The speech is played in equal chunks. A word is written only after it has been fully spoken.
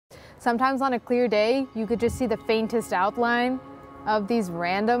Sometimes on a clear day, you could just see the faintest outline of these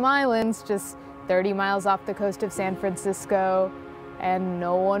random islands just 30 miles off the coast of San Francisco, and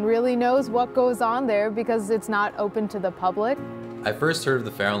no one really knows what goes on there because it's not open to the public. I first heard of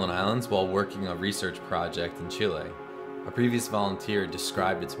the Farallon Islands while working a research project in Chile. A previous volunteer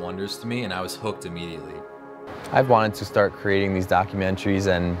described its wonders to me and I was hooked immediately. I've wanted to start creating these documentaries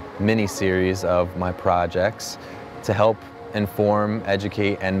and mini-series of my projects to help inform,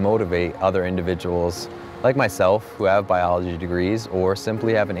 educate, and motivate other individuals like myself who have biology degrees or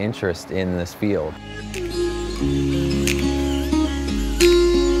simply have an interest in this field.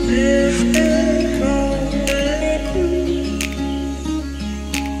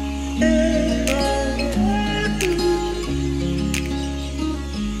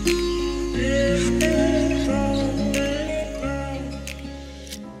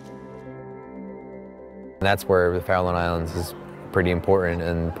 And that's where the Farallon Islands is pretty important,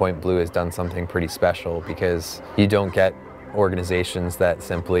 and Point Blue has done something pretty special because you don't get organizations that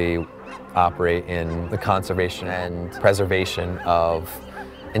simply operate in the conservation and preservation of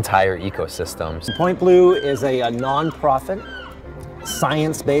entire ecosystems. Point Blue is a non-profit,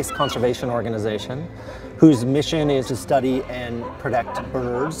 science-based conservation organization whose mission is to study and protect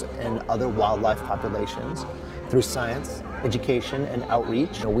birds and other wildlife populations through science, education, and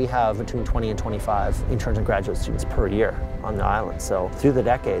outreach. We have between 20 and 25 interns and graduate students per year on the island. So through the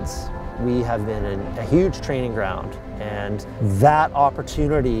decades, we have been a huge training ground, and that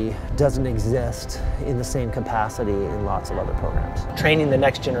opportunity doesn't exist in the same capacity in lots of other programs. Training the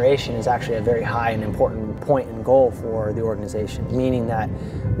next generation is actually a very high and important point and goal for the organization, meaning that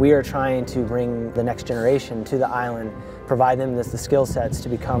we are trying to bring the next generation to the island, provide them the skill sets to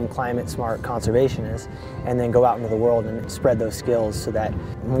become climate smart conservationists, and then go out into the world and spread those skills so that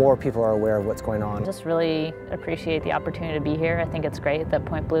more people are aware of what's going on. I just really appreciate the opportunity to be here. I think it's great that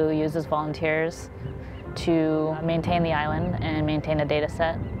Point Blue uses volunteers to maintain the island and maintain a data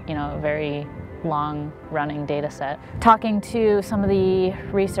set, a very long-running data set. Talking to some of the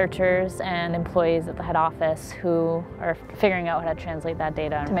researchers and employees at the head office who are figuring out how to translate that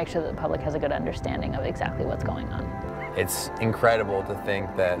data to make sure that the public has a good understanding of exactly what's going on. It's incredible to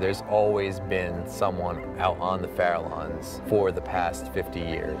think that there's always been someone out on the Farallones for the past 50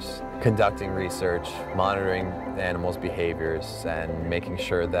 years, conducting research, monitoring the animals' behaviors, and making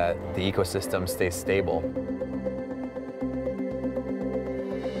sure that the ecosystem stays stable.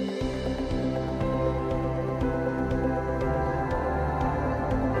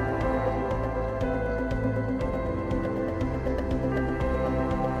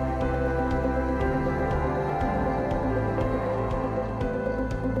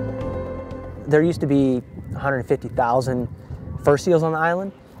 There used to be 150,000 fur seals on the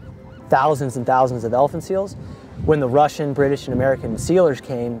island, thousands and thousands of elephant seals. When the Russian, British, and American sealers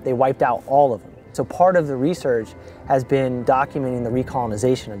came, they wiped out all of them. So part of the research has been documenting the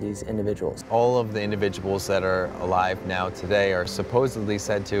recolonization of these individuals. All of the individuals that are alive now today are supposedly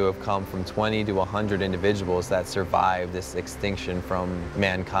said to have come from 20 to 100 individuals that survived this extinction from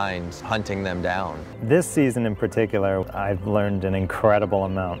mankind hunting them down. This season in particular, I've learned an incredible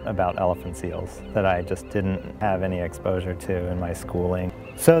amount about elephant seals that I just didn't have any exposure to in my schooling.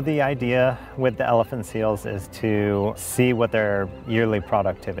 So the idea with the elephant seals is to see what their yearly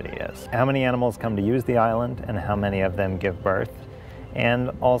productivity is. How many animals come to use the island and how many of them give birth.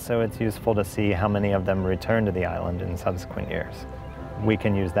 And also it's useful to see how many of them return to the island in subsequent years. We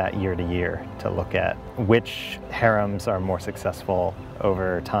can use that year to year to look at which harems are more successful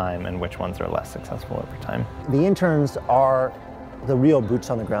over time and which ones are less successful over time. The interns are the real boots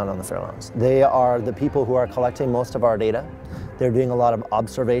on the ground on the Farallones. They are the people who are collecting most of our data. They're doing a lot of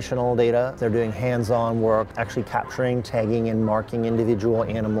observational data. They're doing hands-on work, actually capturing, tagging, and marking individual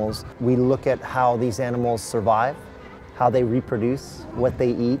animals. We look at how these animals survive, how they reproduce, what they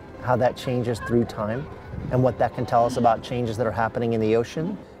eat, how that changes through time, and what that can tell us about changes that are happening in the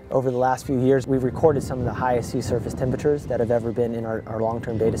ocean. Over the last few years, we've recorded some of the highest sea surface temperatures that have ever been in our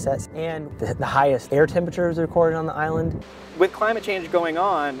long-term data sets, and the highest air temperatures recorded on the island. With climate change going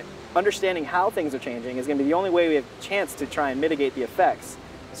on, understanding how things are changing is going to be the only way we have a chance to try and mitigate the effects.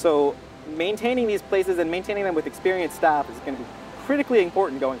 So maintaining these places and maintaining them with experienced staff is going to be critically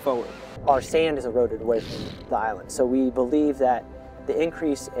important going forward. Our sand is eroded away from the island, so we believe that the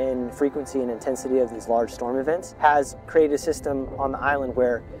increase in frequency and intensity of these large storm events has created a system on the island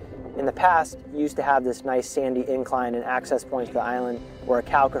where in the past you used to have this nice sandy incline and access points to the island where a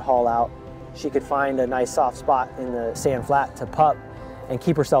cow could haul out. She could find a nice soft spot in the sand flat to pup and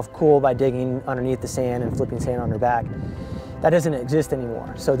keep herself cool by digging underneath the sand and flipping sand on her back. That doesn't exist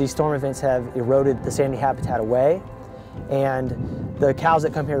anymore. So these storm events have eroded the sandy habitat away, And the cows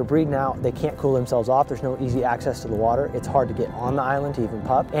that come here to breed now, they can't cool themselves off. There's no easy access to the water. It's hard to get on the island to even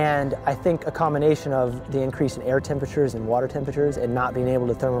pup. And I think a combination of the increase in air temperatures and water temperatures and not being able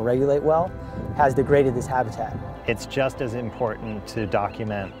to thermoregulate well has degraded this habitat. It's just as important to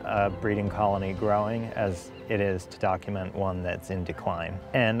document a breeding colony growing as it is to document one that's in decline.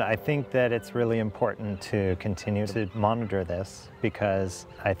 And I think that it's really important to continue to monitor this because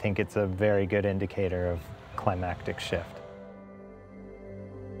I think it's a very good indicator of climactic shift.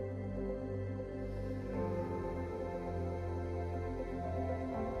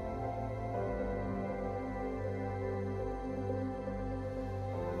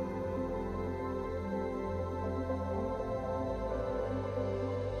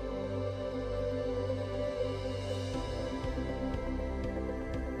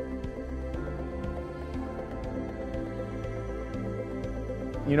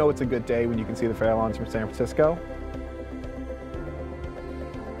 You know it's a good day when you can see the Farallones from San Francisco.